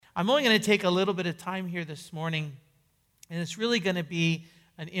I'm only going to take a little bit of time here this morning, and it's really going to be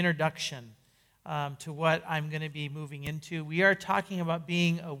an introduction to what I'm going to be moving into. We are talking about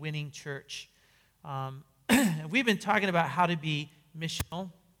being a winning church. We've been talking about how to be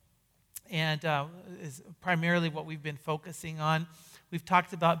missional, and is primarily what we've been focusing on. We've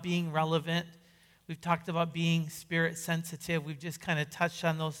talked about being relevant. We've talked about being spirit sensitive. We've just kind of touched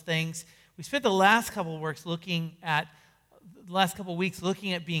on those things. We spent the last couple of weeks looking at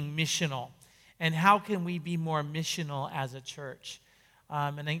being missional and how can we be more missional as a church.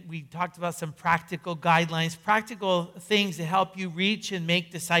 And we talked about some practical guidelines, practical things to help you reach and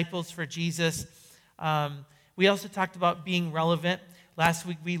make disciples for Jesus. We also talked about being relevant. Last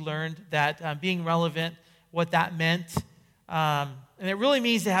week we learned that being relevant, what that meant. And it really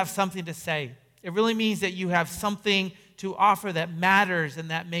means to have something to say. It really means that you have something to offer that matters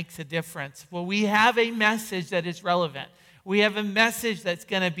and that makes a difference. Well, we have a message that is relevant. We have a message that's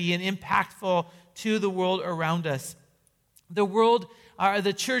going to be impactful to the world around us.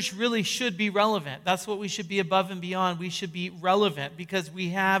 The church really should be relevant. That's what we should be above and beyond. We should be relevant because we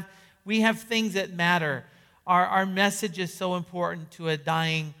have things that matter. Our message is so important to a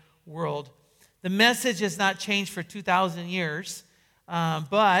dying world. The message has not changed for 2,000 years,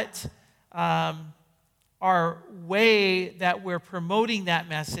 but our way that we're promoting that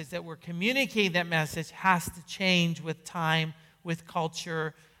message, that we're communicating that message has to change with time, with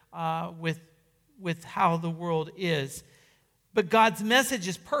culture, with how the world is. But God's message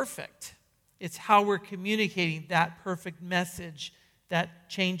is perfect. It's how we're communicating that perfect message that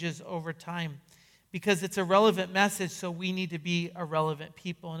changes over time. Because it's a relevant message, so we need to be a relevant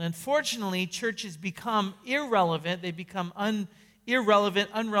people. And unfortunately, churches become irrelevant. They become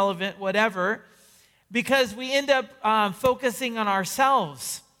unrelevant, whatever, because we end up focusing on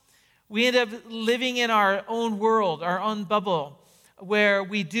ourselves. We end up living in our own world, our own bubble, where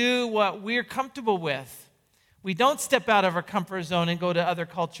we do what we're comfortable with. We don't step out of our comfort zone and go to other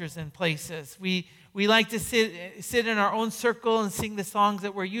cultures and places. We like to sit in our own circle and sing the songs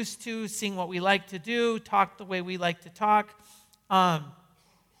that we're used to, sing what we like to do, talk the way we like to talk.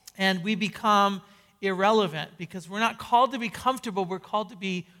 And we become irrelevant because we're not called to be comfortable. We're called to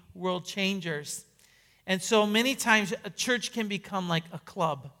be world changers. And so many times a church can become like a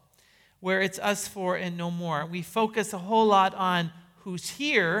club where it's us four and no more. We focus a whole lot on who's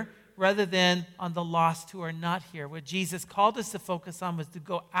here rather than on the lost who are not here. What Jesus called us to focus on was to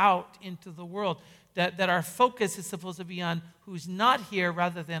go out into the world. That our focus is supposed to be on who's not here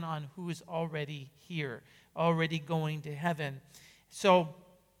rather than on who is already here, already going to heaven. So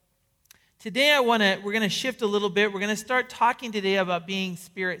today we're going to shift a little bit. We're going to start talking today about being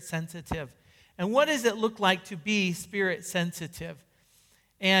spirit sensitive. And what does it look like to be spirit sensitive?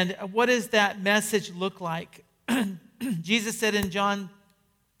 And what does that message look like? Jesus said in John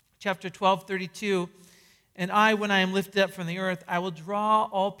chapter 12:32, "And I, when I am lifted up from the earth, I will draw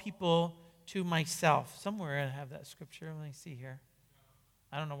all people to myself." Somewhere I have that scripture. Let me see here.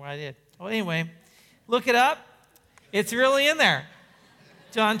 I don't know where I did. Well, anyway, look it up. It's really in there.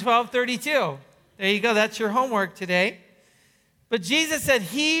 John 12:32. There you go. That's your homework today. But Jesus said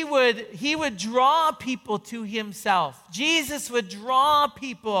he would draw people to himself. Jesus would draw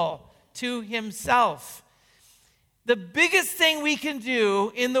people to himself. The biggest thing we can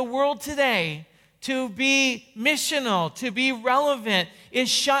do in the world today to be missional, to be relevant,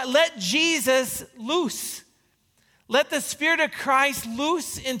 is let Jesus loose. Let the Spirit of Christ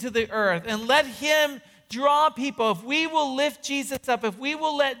loose into the earth and let him draw people. If we will lift Jesus up, if we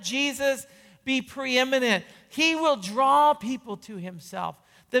will let Jesus be preeminent, he will draw people to himself.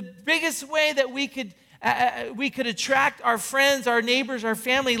 The biggest way that we could attract our friends, our neighbors, our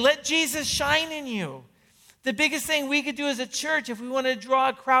family, let Jesus shine in you. The biggest thing we could do as a church, if we want to draw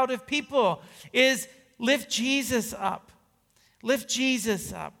a crowd of people, is lift Jesus up. Lift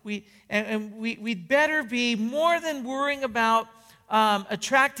Jesus up. We'd better be, more than worrying about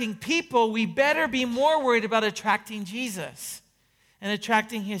attracting people, we better be more worried about attracting Jesus and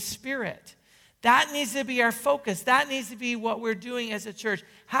attracting his Spirit. That needs to be our focus. That needs to be what we're doing as a church.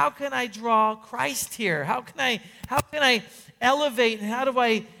 How can I draw Christ here? How can I elevate, and how do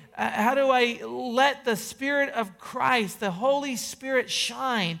I let the Spirit of Christ, the Holy Spirit,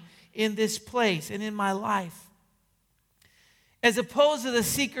 shine in this place and in my life? As opposed to the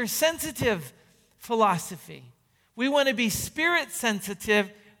seeker-sensitive philosophy. We want to be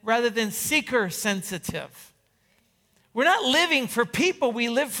spirit-sensitive rather than seeker-sensitive. We're not living for people. We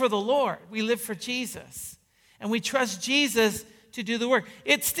live for the Lord. We live for Jesus. And we trust Jesus to do the work.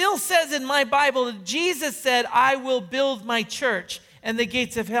 It still says in my Bible that Jesus said, "I will build my church, and the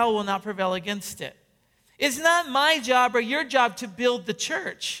gates of hell will not prevail against it." It's not my job or your job to build the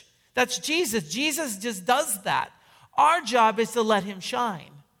church. That's Jesus. Jesus just does that. Our job is to let him shine,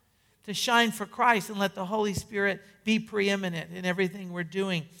 to shine for Christ and let the Holy Spirit be preeminent in everything we're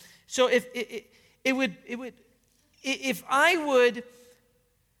doing. So if I would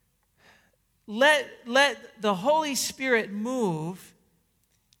let the Holy Spirit move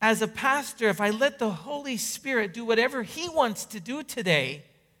as a pastor, if I let the Holy Spirit do whatever he wants to do today,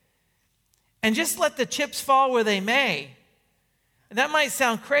 and just let the chips fall where they may. And that might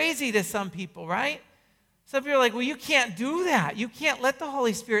sound crazy to some people, right? Some people are like, well, you can't do that. You can't let the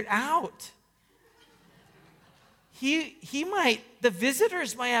Holy Spirit out. The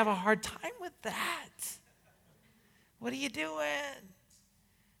visitors might have a hard time with that. What are you doing?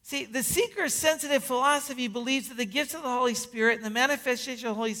 See, the seeker-sensitive philosophy believes that the gifts of the Holy Spirit and the manifestation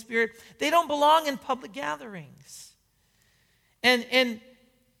of the Holy Spirit, they don't belong in public gatherings. And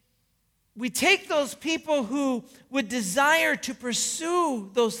we take those people who would desire to pursue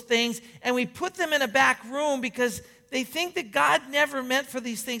those things and we put them in a back room because they think that God never meant for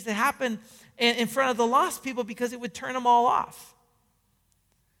these things to happen in front of the lost people because it would turn them all off.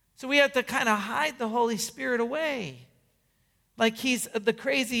 So we have to kind of hide the Holy Spirit away, like he's the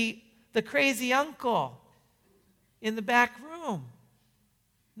crazy uncle in the back room.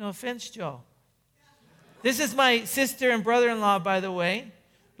 No offense, Joe. This is my sister and brother-in-law, by the way,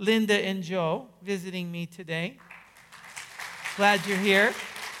 Linda and Joe, visiting me today. Glad you're here.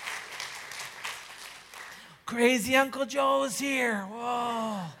 Crazy Uncle Joe is here.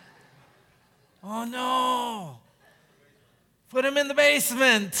 Whoa. Oh, no. Put him in the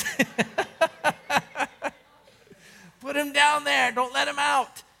basement. Put him down there. Don't let him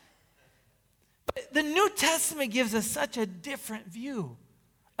out. But the New Testament gives us such a different view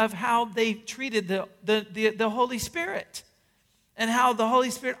of how they treated the Holy Spirit and how the Holy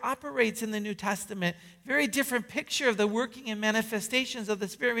Spirit operates in the New Testament. Very different picture of the working and manifestations of the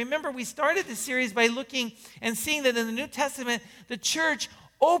Spirit. Remember, we started this series by looking and seeing that in the New Testament, the church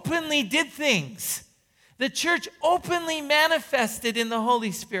openly did things. The church openly manifested in the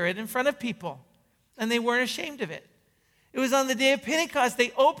Holy Spirit in front of people, and they weren't ashamed of it. It was on the day of Pentecost,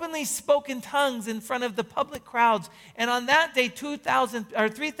 they openly spoke in tongues in front of the public crowds, and on that day, 2,000 or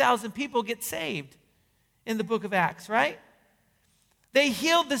 3,000 people get saved in the book of Acts, right? They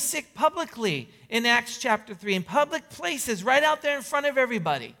healed the sick publicly in Acts chapter 3, in public places, right out there in front of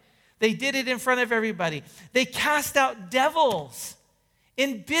everybody. They did it in front of everybody. They cast out devils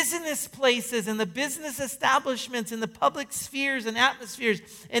in business places, in the business establishments, in the public spheres and atmospheres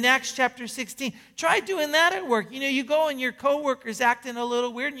in Acts chapter 16. Try doing that at work. You know, you go and your coworker's acting a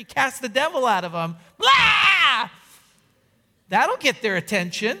little weird and you cast the devil out of them. Blah! That'll get their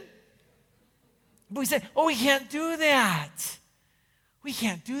attention. But we say, oh, we can't do that. We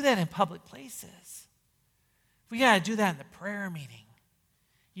can't do that in public places. We got to do that in the prayer meeting.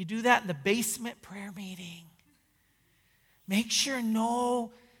 You do that in the basement prayer meeting. Make sure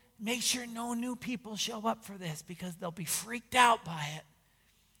no new people show up for this because they'll be freaked out by it.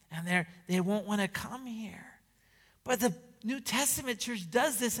 And they won't want to come here. But the New Testament church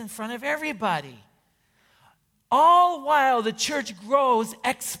does this in front of everybody. All while the church grows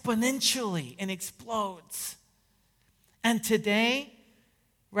exponentially and explodes. And today,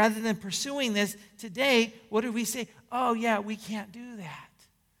 rather than pursuing this, today, what do we say? Oh, yeah, we can't do that.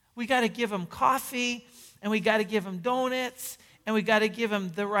 We got to give them coffee, and we got to give them donuts, and we got to give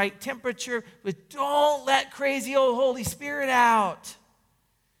them the right temperature, but don't let crazy old Holy Spirit out.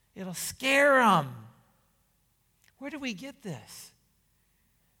 It'll scare them. Where do we get this?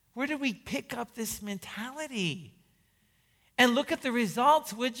 Where do we pick up this mentality? And look at the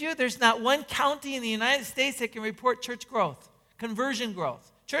results, would you? There's not one county in the United States that can report church growth, conversion growth.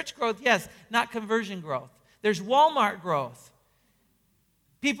 Church growth, yes, not conversion growth. There's Walmart growth.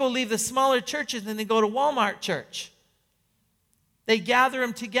 People leave the smaller churches and they go to Walmart church. They gather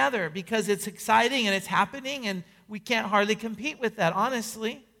them together because it's exciting and it's happening, and we can't hardly compete with that,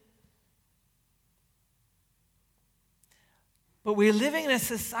 honestly. But we're living in a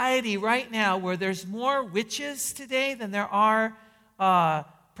society right now where there's more witches today than there are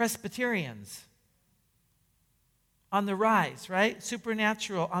Presbyterians. On the rise, right?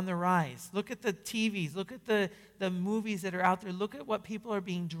 Supernatural on the rise. Look at the TVs. Look at the movies that are out there. Look at what people are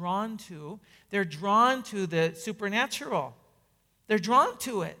being drawn to. They're drawn to the supernatural. They're drawn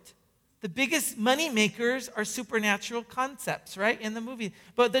to it. The biggest money makers are supernatural concepts, right? In the movie.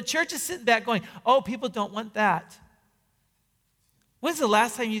 But the church is sitting back going, oh, people don't want that. When's the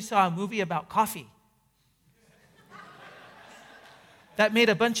last time you saw a movie about coffee? That made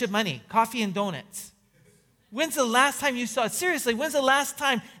a bunch of money. Coffee and donuts. When's the last time you saw it? Seriously, when's the last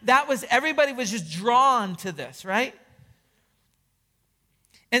time everybody was just drawn to this, right?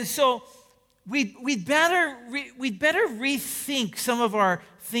 And so we'd better rethink some of our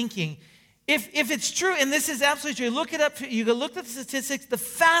thinking. If it's true, and this is absolutely true, look it up. You can look at the statistics. The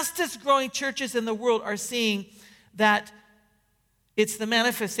fastest growing churches in the world are seeing that it's the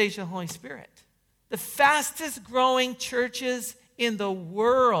manifestation of the Holy Spirit. The fastest growing churches in the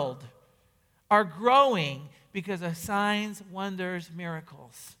world are growing because of signs, wonders,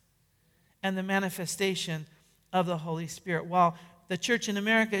 miracles, and the manifestation of the Holy Spirit. While the church in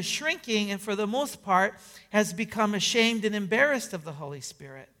America is shrinking and for the most part has become ashamed and embarrassed of the Holy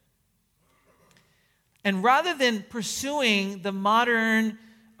Spirit. And rather than pursuing the modern,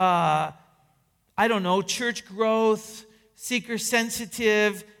 church growth,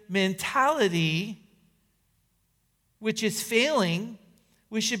 seeker-sensitive mentality, which is failing,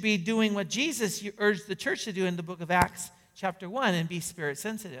 we should be doing what Jesus urged the church to do in the book of Acts chapter 1 and be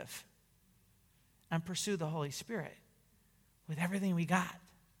spirit-sensitive and pursue the Holy Spirit with everything we got.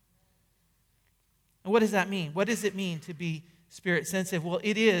 And what does that mean? What does it mean to be spirit-sensitive? Well,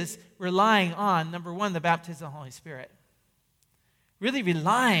 it is relying on, number one, the baptism of the Holy Spirit. Really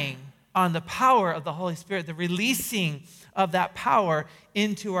relying on the power of the Holy Spirit, the releasing of that power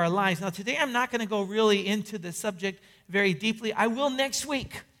into our lives. Now, today I'm not going to go really into the subject very deeply. I will next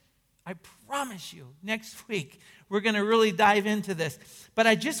week. I promise you, next week, we're going to really dive into this. But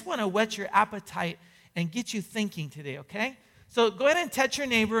I just want to whet your appetite and get you thinking today, okay? So go ahead and touch your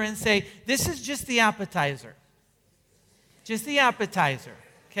neighbor and say, this is just the appetizer. Just the appetizer,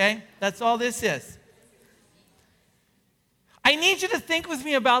 okay? That's all this is. I need you to think with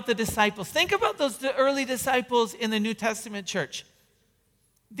me about the disciples. Think about the early disciples in the New Testament church.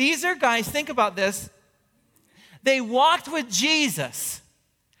 These are guys, think about this. They walked with Jesus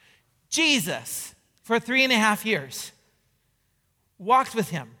for 3.5 years. Walked with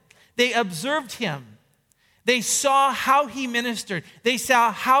him. They observed him. They saw how he ministered. They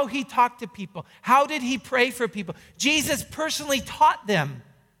saw how he talked to people. How did he pray for people? Jesus personally taught them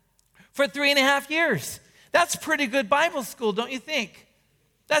for 3.5 years. That's pretty good Bible school, don't you think?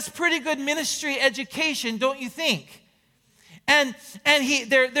 That's pretty good ministry education, don't you think? And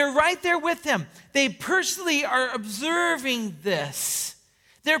they're right there with him. They personally are observing this.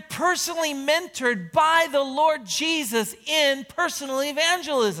 They're personally mentored by the Lord Jesus in personal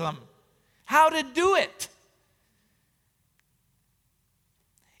evangelism. How to do it.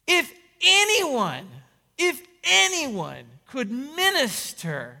 If anyone could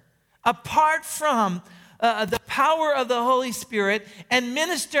minister apart from the power of the Holy Spirit and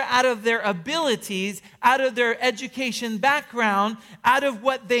minister out of their abilities, out of their education background, out of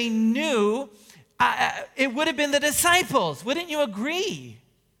what they knew, it would have been the disciples. Wouldn't you agree?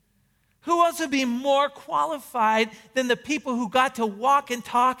 Who else would be more qualified than the people who got to walk and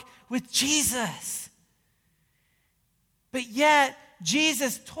talk with Jesus? But yet,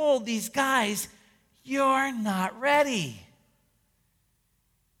 Jesus told these guys, you're not ready.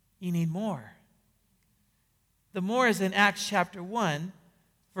 You need more. The more is in Acts chapter 1,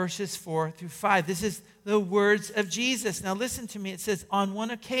 verses 4 through 5. This is the words of Jesus. Now listen to me. It says, on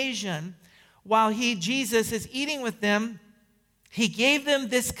one occasion, while Jesus is eating with them, he gave them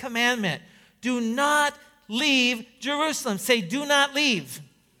this commandment. Do not leave Jerusalem. Say, do not leave.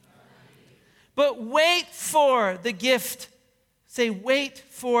 But wait for the gift. Say, wait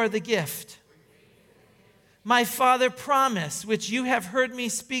for the gift. My Father promised, which you have heard me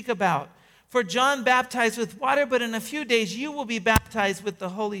speak about. For John baptized with water, but in a few days you will be baptized with the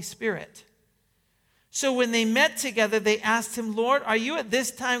Holy Spirit. So when they met together, they asked him, Lord, are you at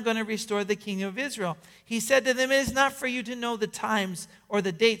this time going to restore the kingdom of Israel? He said to them, it is not for you to know the times or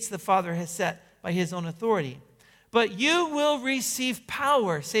the dates the Father has set by his own authority. But you will receive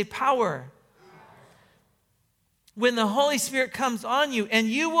power. Say power. When the Holy Spirit comes on you, and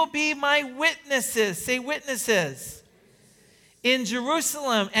you will be my witnesses. Say witnesses. In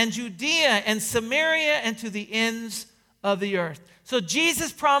Jerusalem and Judea and Samaria and to the ends of the earth. So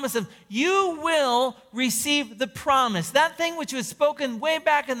Jesus promised them, you will receive the promise. That thing which was spoken way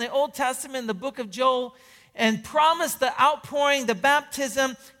back in the Old Testament, in the book of Joel, and promised the outpouring, the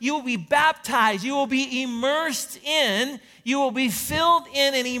baptism. You will be baptized. You will be immersed in. You will be filled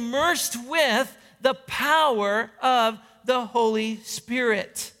in and immersed with the power of the Holy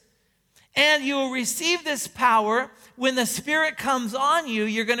Spirit. And you will receive this power. When the Spirit comes on you,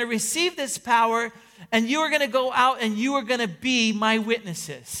 you're going to receive this power, and you are going to go out and you are going to be my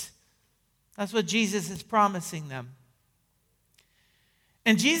witnesses. That's what Jesus is promising them.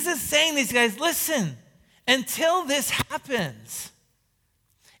 And Jesus is saying to these guys, listen, until this happens,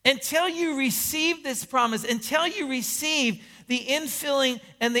 Until you receive this promise, until you receive the infilling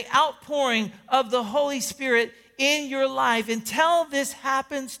and the outpouring of the Holy Spirit in your life, until this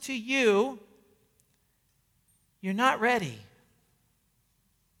happens to you, you're not ready.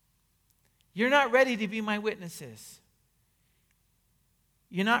 You're not ready to be my witnesses.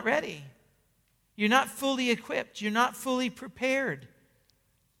 You're not ready. You're not fully equipped. You're not fully prepared.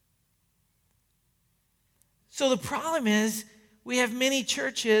 So the problem is, we have many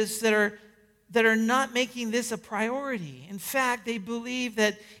churches that are not making this a priority. In fact, they believe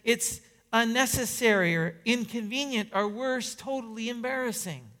that it's unnecessary or inconvenient or worse, totally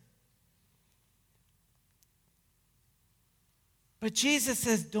embarrassing. But Jesus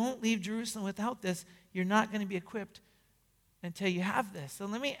says, don't leave Jerusalem without this. You're not going to be equipped until you have this. So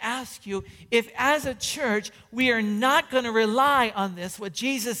let me ask you, if as a church we are not going to rely on this, what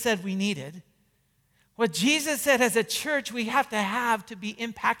Jesus said we needed, what Jesus said as a church we have to be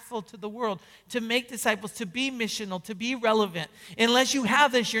impactful to the world, to make disciples, to be missional, to be relevant. Unless you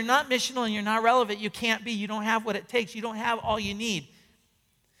have this, you're not missional and you're not relevant. You can't be. You don't have what it takes. You don't have all you need.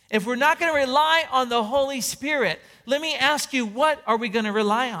 If we're not going to rely on the Holy Spirit, let me ask you, what are we going to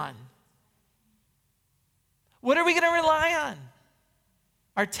rely on? What are we going to rely on?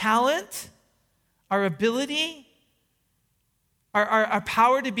 Our talent? Our ability? Our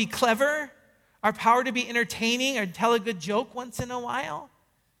power to be clever? Our power to be entertaining or tell a good joke once in a while?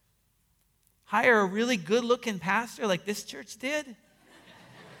 Hire a really good-looking pastor like this church did?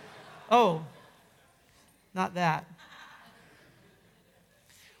 Oh, not that.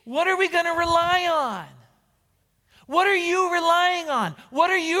 What are we going to rely on? What are you relying on? What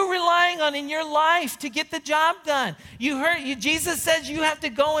are you relying on in your life to get the job done? Jesus says you have to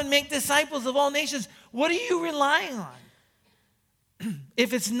go and make disciples of all nations. What are you relying on?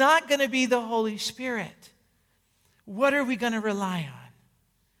 If it's not going to be the Holy Spirit, what are we going to rely on?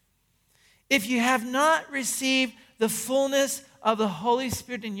 If you have not received the fullness of the Holy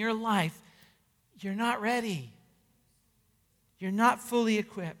Spirit in your life, you're not ready. You're not fully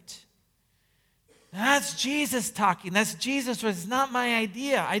equipped. That's Jesus talking. That's Jesus. It's not my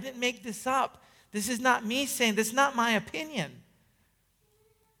idea. I didn't make this up. This is not me saying, this is not my opinion.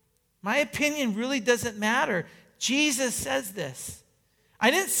 My opinion really doesn't matter. Jesus says this.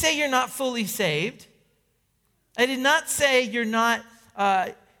 I didn't say you're not fully saved. I did not say you're not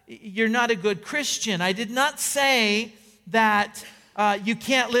a good Christian. I did not say that you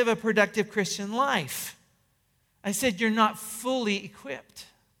can't live a productive Christian life. I said you're not fully equipped.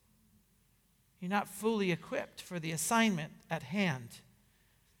 You're not fully equipped for the assignment at hand.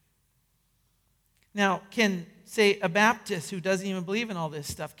 Now, can, say, a Baptist who doesn't even believe in all this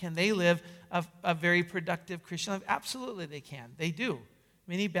stuff, can they live a very productive Christian life? Absolutely they can. They do.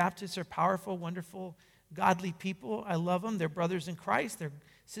 Many Baptists are powerful, wonderful, godly people. I love them. They're brothers in Christ. They're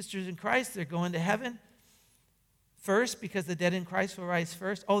sisters in Christ. They're going to heaven first because the dead in Christ will rise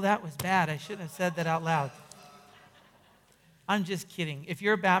first. Oh, that was bad. I shouldn't have said that out loud. I'm just kidding. If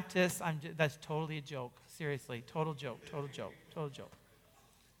you're a Baptist, that's totally a joke. Seriously, total joke, total joke, total joke,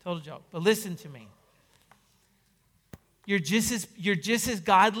 total joke. But listen to me. You're just as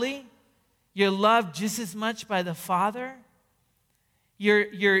godly. You're loved just as much by the Father.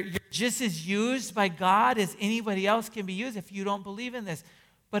 You're just as used by God as anybody else can be used if you don't believe in this.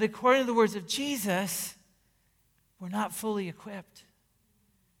 But according to the words of Jesus, we're not fully equipped.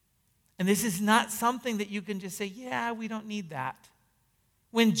 And this is not something that you can just say, yeah, we don't need that.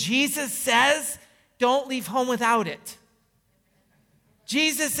 When Jesus says, don't leave home without it.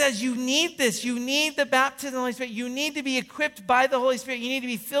 Jesus says you need this. You need the baptism of the Holy Spirit. You need to be equipped by the Holy Spirit. You need to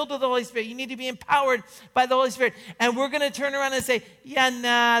be filled with the Holy Spirit. You need to be empowered by the Holy Spirit. And we're going to turn around and say, yeah,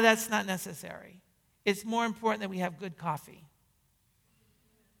 nah, that's not necessary. It's more important that we have good coffee.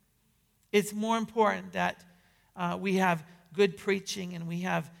 It's more important that we have good preaching and we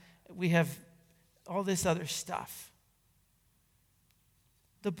have all this other stuff.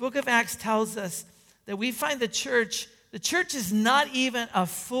 The book of Acts tells us that we find the church is not even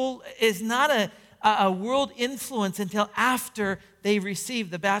a world influence until after they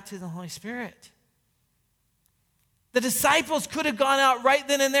receive the baptism of the Holy Spirit. The disciples could have gone out right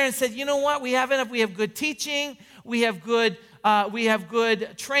then and there and said, you know what, we have enough. We have good teaching. We have good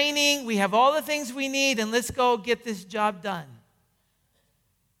training. We have all the things we need, and let's go get this job done.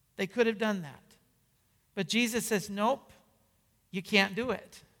 They could have done that. But Jesus says, nope, you can't do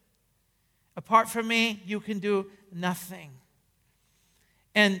it. Apart from me, you can do nothing.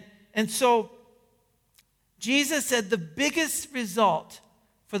 And so Jesus said the biggest result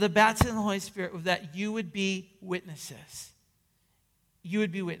for the baptism of the Holy Spirit was that you would be witnesses. You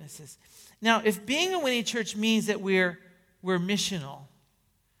would be witnesses. Now, if being a winning church means that we're missional,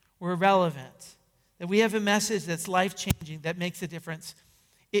 we're relevant, that we have a message that's life-changing, that makes a difference.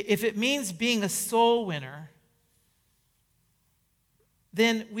 If it means being a soul winner,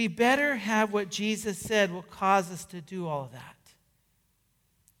 then we better have what Jesus said will cause us to do all of that.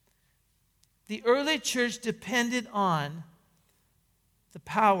 The early church depended on the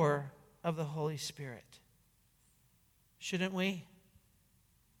power of the Holy Spirit. Shouldn't we?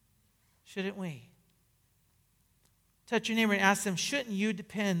 Shouldn't we? Touch your neighbor and ask them, shouldn't you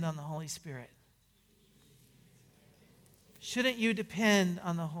depend on the Holy Spirit? Shouldn't you depend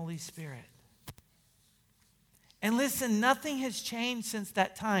on the Holy Spirit? And listen, nothing has changed since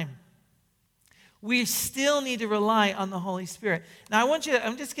that time. We still need to rely on the Holy Spirit. Now, I'm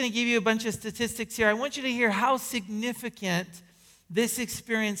just going to give you a bunch of statistics here. I want you to hear how significant this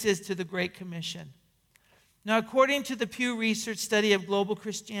experience is to the Great Commission. Now, according to the Pew Research study of global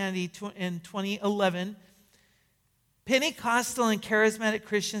Christianity in 2011, Pentecostal and charismatic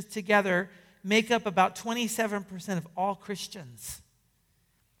Christians together make up about 27% of all Christians.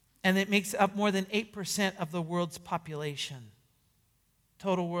 And it makes up more than 8% of the world's population,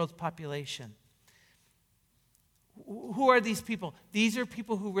 total world's population. Who are these people? These are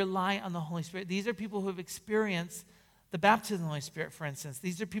people who rely on the Holy Spirit. These are people who have experienced the baptism of the Holy Spirit, for instance.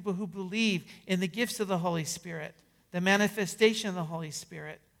 These are people who believe in the gifts of the Holy Spirit, the manifestation of the Holy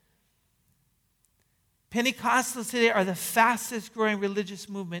Spirit. Pentecostals today are the fastest growing religious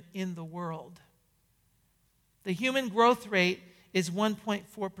movement in the world. The human growth rate is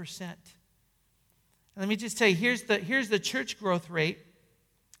 1.4%. And let me just tell you, here's the church growth rate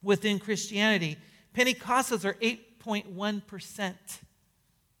within Christianity. Pentecostals are 8.1%,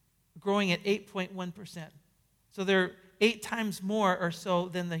 growing at 8.1%. So they're 8 times more or so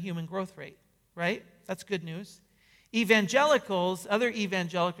than the human growth rate, right? That's good news. Evangelicals, other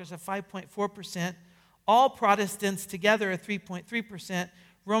evangelicals are 5.4%. All Protestants together are 3.3%.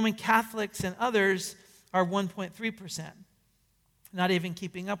 Roman Catholics and others are 1.3%. Not even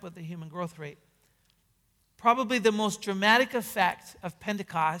keeping up with the human growth rate. Probably the most dramatic effect of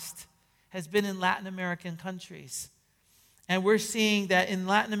Pentecost has been in Latin American countries. And we're seeing that in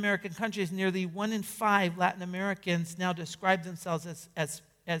Latin American countries, nearly 1 in 5 Latin Americans now describe themselves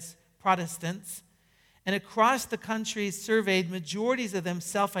as Protestants. And across the countries surveyed, majorities of them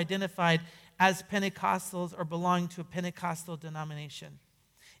self-identified as Pentecostals or belonging to a Pentecostal denomination.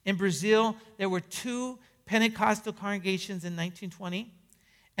 In Brazil, there were 2 Pentecostal congregations in 1920,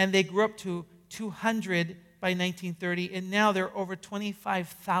 and they grew up to 200 by 1930, and now there are over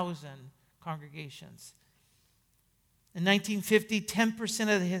 25,000 congregations. In 1950,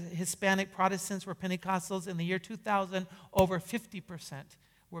 10% of the Hispanic Protestants were Pentecostals. In the year 2000, over 50%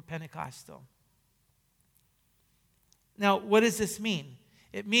 were Pentecostal. Now, what does this mean?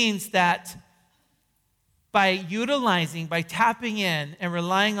 It means that by tapping in and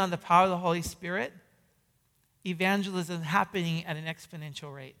relying on the power of the Holy Spirit, evangelism is happening at an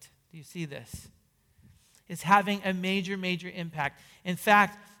exponential rate. Do you see this? It's having a major, major impact. In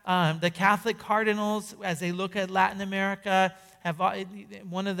fact, the Catholic cardinals, as they look at Latin America,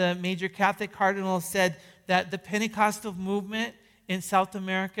 one of the major Catholic cardinals said that the Pentecostal movement in South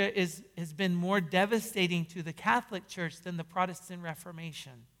America has been more devastating to the Catholic Church than the Protestant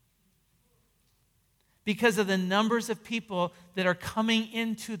Reformation, because of the numbers of people that are coming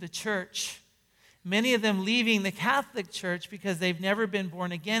into the church. Many of them leaving the Catholic Church because they've never been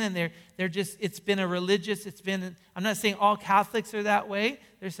born again, and it's been a religious, I'm not saying all Catholics are that way.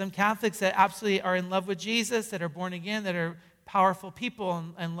 There's some Catholics that absolutely are in love with Jesus, that are born again, that are powerful people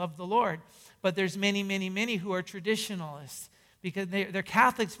and love the Lord. But there's many, many, many who are traditionalists, because they're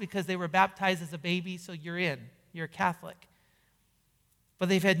Catholics because they were baptized as a baby, so you're Catholic. But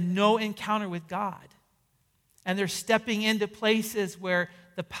they've had no encounter with God. And they're stepping into places where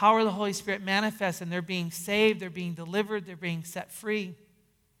the power of the Holy Spirit manifests, and they're being saved, they're being delivered, they're being set free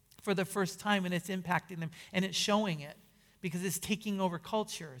for the first time, and it's impacting them, and it's showing it, because it's taking over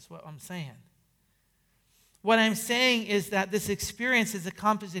culture, is what I'm saying. What I'm saying is that this experience has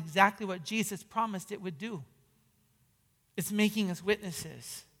accomplished exactly what Jesus promised it would do. It's making us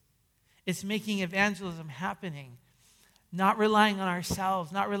witnesses. It's making evangelism happening. Not relying on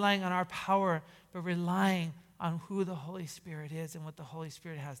ourselves, not relying on our power, but relying on who the Holy Spirit is and what the Holy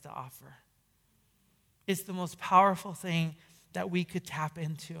Spirit has to offer. It's the most powerful thing that we could tap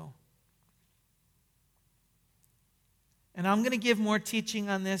into. And I'm going to give more teaching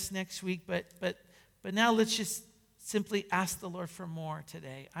on this next week, but now let's just simply ask the Lord for more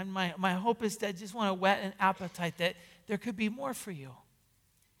today. My hope is that I just want to whet an appetite that there could be more for you.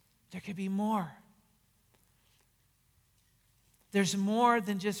 There could be more. There's more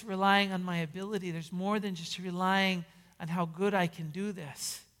than just relying on my ability. There's more than just relying on how good I can do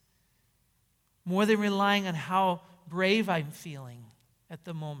this. more than relying on how brave I'm feeling at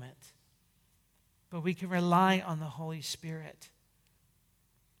the moment. But we can rely on the Holy Spirit.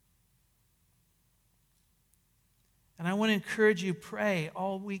 And I want to encourage you, pray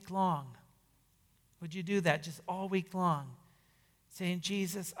all week long. Would you do that just all week long? Saying,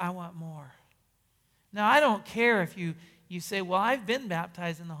 Jesus, I want more. Now, I don't care if you say, well, I've been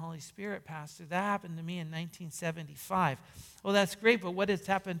baptized in the Holy Spirit, Pastor. That happened to me in 1975. Well, that's great, but what has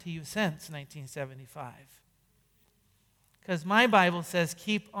happened to you since 1975? Because my Bible says,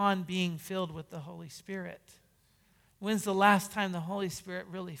 keep on being filled with the Holy Spirit. When's the last time the Holy Spirit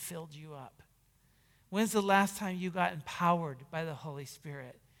really filled you up? When's the last time you got empowered by the Holy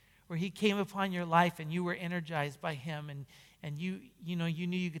Spirit? Where He came upon your life and you were energized by Him and you knew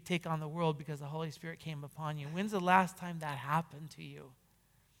you could take on the world because the Holy Spirit came upon you. When's the last time that happened to you?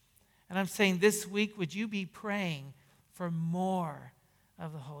 And I'm saying this week, would you be praying for more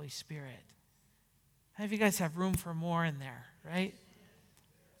of the Holy Spirit? How many of you guys have room for more in there, right?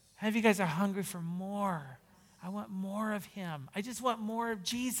 How many of you guys are hungry for more? I want more of Him. I just want more of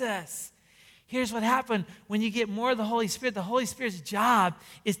Jesus. Here's what happened when you get more of the Holy Spirit. The Holy Spirit's job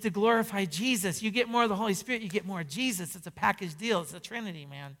is to glorify Jesus. You get more of the Holy Spirit, you get more of Jesus. It's a package deal. It's a Trinity,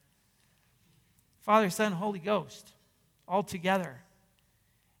 man. Father, Son, Holy Ghost, all together.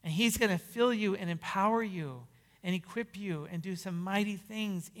 And He's going to fill you and empower you and equip you and do some mighty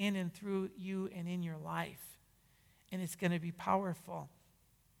things in and through you and in your life. And it's going to be powerful.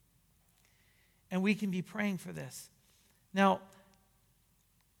 And we can be praying for this. Now,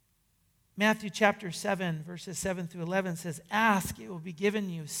 Matthew chapter 7, verses 7 through 11 says, ask, it will be given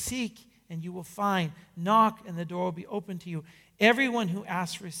you. Seek, and you will find. Knock, and the door will be open to you. Everyone who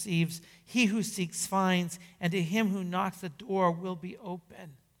asks receives. He who seeks finds. And to him who knocks, the door will be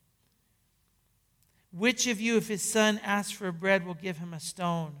open. Which of you, if his son asks for bread, will give him a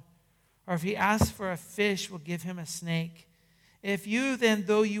stone? Or if he asks for a fish, will give him a snake? If you then,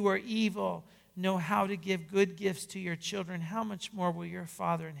 though you are evil, know how to give good gifts to your children, how much more will your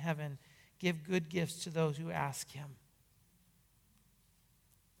Father in heaven give good gifts to those who ask Him?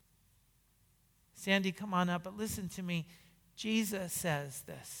 Sandy, come on up, but listen to me. Jesus says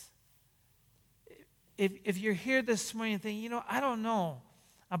this. If you're here this morning and thinking, I don't know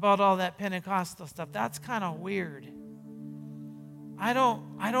about all that Pentecostal stuff. That's kind of weird. I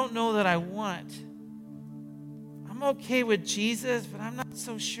don't know that I want. I'm okay with Jesus, but I'm not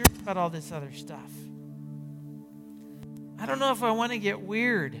so sure about all this other stuff. I don't know if I want to get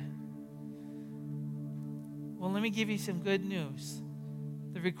weird. Well, let me give you some good news.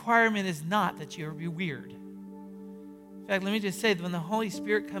 The requirement is not that you be weird. In fact, let me just say that when the Holy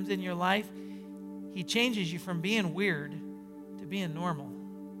Spirit comes in your life, He changes you from being weird to being normal.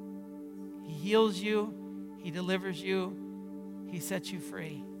 He heals you. He delivers you. He sets you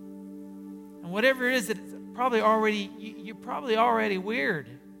free. And whatever it is, that it's probably already, you're probably already weird.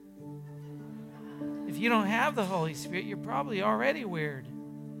 If you don't have the Holy Spirit, you're probably already weird.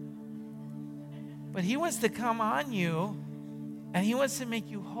 But He wants to come on you, and He wants to make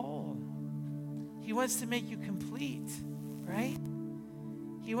you whole. He wants to make you complete, right?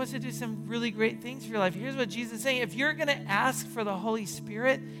 He wants to do some really great things for your life. Here's what Jesus is saying. If you're going to ask for the Holy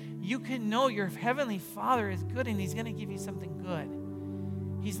Spirit, you can know your Heavenly Father is good, and He's going to give you something good.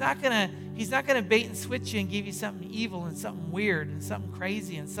 He's not gonna bait and switch you and give you something evil and something weird and something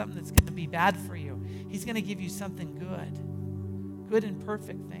crazy and something that's going to be bad for you. He's going to give you something good and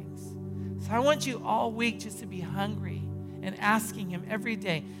perfect things. So I want you all week just to be hungry and asking Him every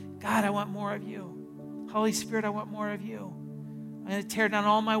day, God, I want more of you. Holy Spirit, I want more of you. I'm going to tear down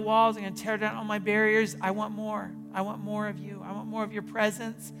all my walls. I'm going to tear down all my barriers. I want more. I want more of you. I want more of your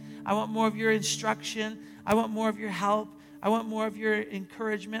presence. I want more of your instruction. I want more of your help. I want more of your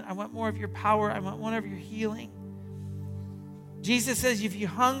encouragement. I want more of your power. I want more of your healing. Jesus says, if you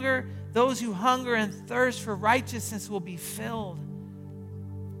hunger, those who hunger and thirst for righteousness will be filled.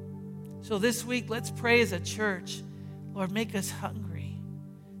 So this week, let's pray as a church. Lord, make us hungry.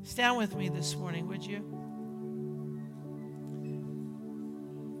 Stand with me this morning, would you?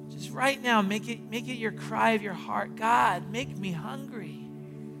 Just right now, make it your cry of your heart. God, make me hungry.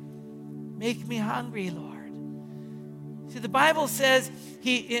 Make me hungry, Lord. See, the Bible says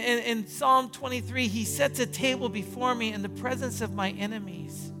in Psalm 23, He sets a table before me in the presence of my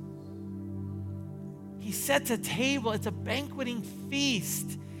enemies. He sets a table. It's a banqueting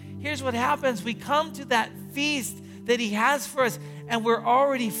feast. Here's what happens. We come to that feast that He has for us, and we're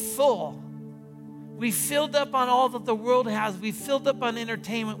already full. We filled up on all that the world has. We filled up on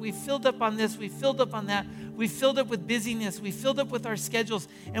entertainment. We filled up on this. We filled up on that. we filled up with busyness. We filled up with our schedules.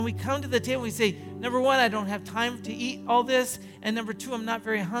 And we come to the table and we say, number one, I don't have time to eat all this. And number two, I'm not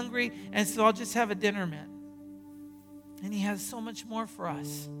very hungry. And so I'll just have a dinner mint. And he has so much more for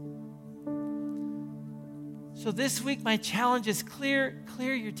us. So this week, my challenge is clear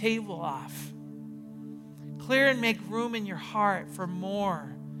your table off. Clear and make room in your heart for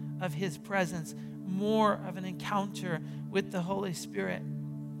more of his presence, more of an encounter with the Holy Spirit.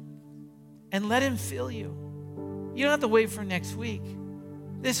 And let him fill you. You don't have to wait for next week.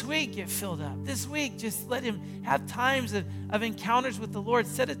 This week, get filled up. This week, just let him have times of encounters with the Lord.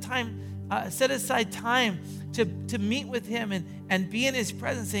 Set aside time to meet with him and be in his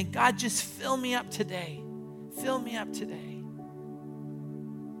presence, saying, God, just fill me up today. Fill me up today.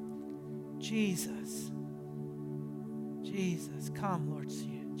 Jesus, come, Lord.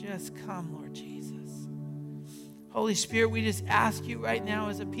 Just come, Lord Jesus. Holy Spirit, we just ask you right now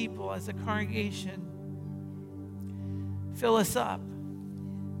as a people, as a congregation, fill us up.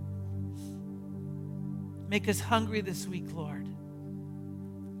 Make us hungry this week, Lord.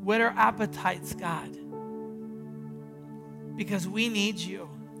 Whet our appetites, God, because we need you.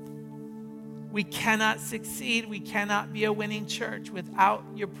 We cannot succeed. We cannot be a winning church without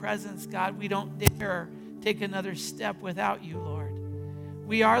your presence, God. We don't dare take another step without you, Lord.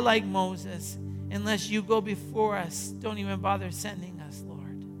 We are like Moses. Unless you go before us, don't even bother sending us,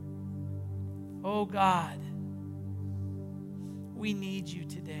 Lord. Oh, God, we need you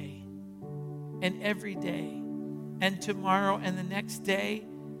today and every day and tomorrow and the next day.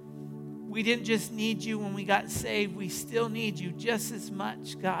 We didn't just need you when we got saved. We still need you just as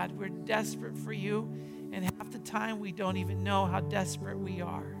much, God. We're desperate for you, and half the time we don't even know how desperate we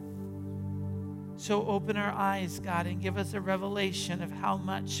are. So open our eyes, God, and give us a revelation of how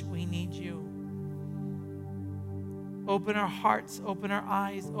much we need you. Open our hearts, open our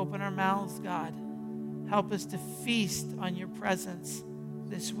eyes, open our mouths, God. Help us to feast on your presence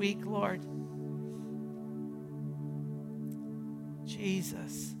this week, Lord.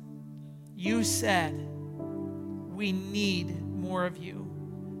 Jesus, you said we need more of you,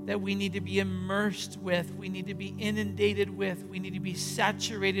 that we need to be immersed with, we need to be inundated with, we need to be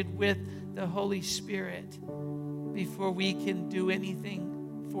saturated with the Holy Spirit before we can do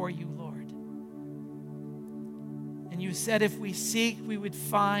anything for you, Lord. And you said if we seek, we would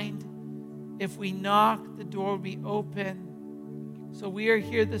find. If we knock, the door will be open. So we are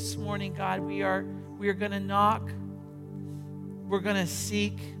here this morning, God. We are going to knock. We're going to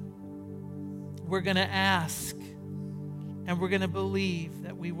seek. We're going to ask. And we're going to believe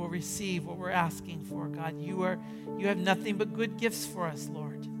that we will receive what we're asking for, God. You have nothing but good gifts for us,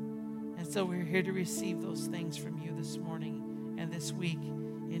 Lord. And so we're here to receive those things from you this morning and this week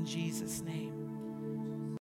in Jesus' name.